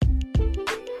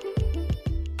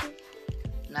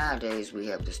Nowadays, we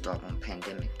have this doggone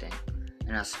pandemic thing.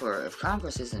 And I swear, if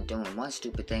Congress isn't doing one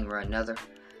stupid thing or another,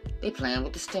 they playing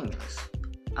with the stimulus.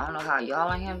 I don't know how y'all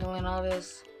are handling all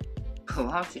this, but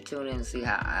why don't you tune in and see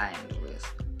how I handle this?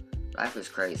 Life is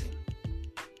crazy.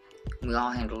 We all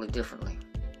handle it differently.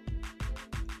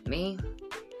 Me,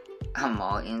 I'm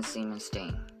all inseam and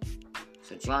steam.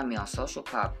 So join me on Social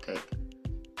Pop Thick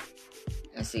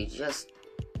and see just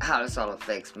how this all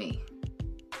affects me.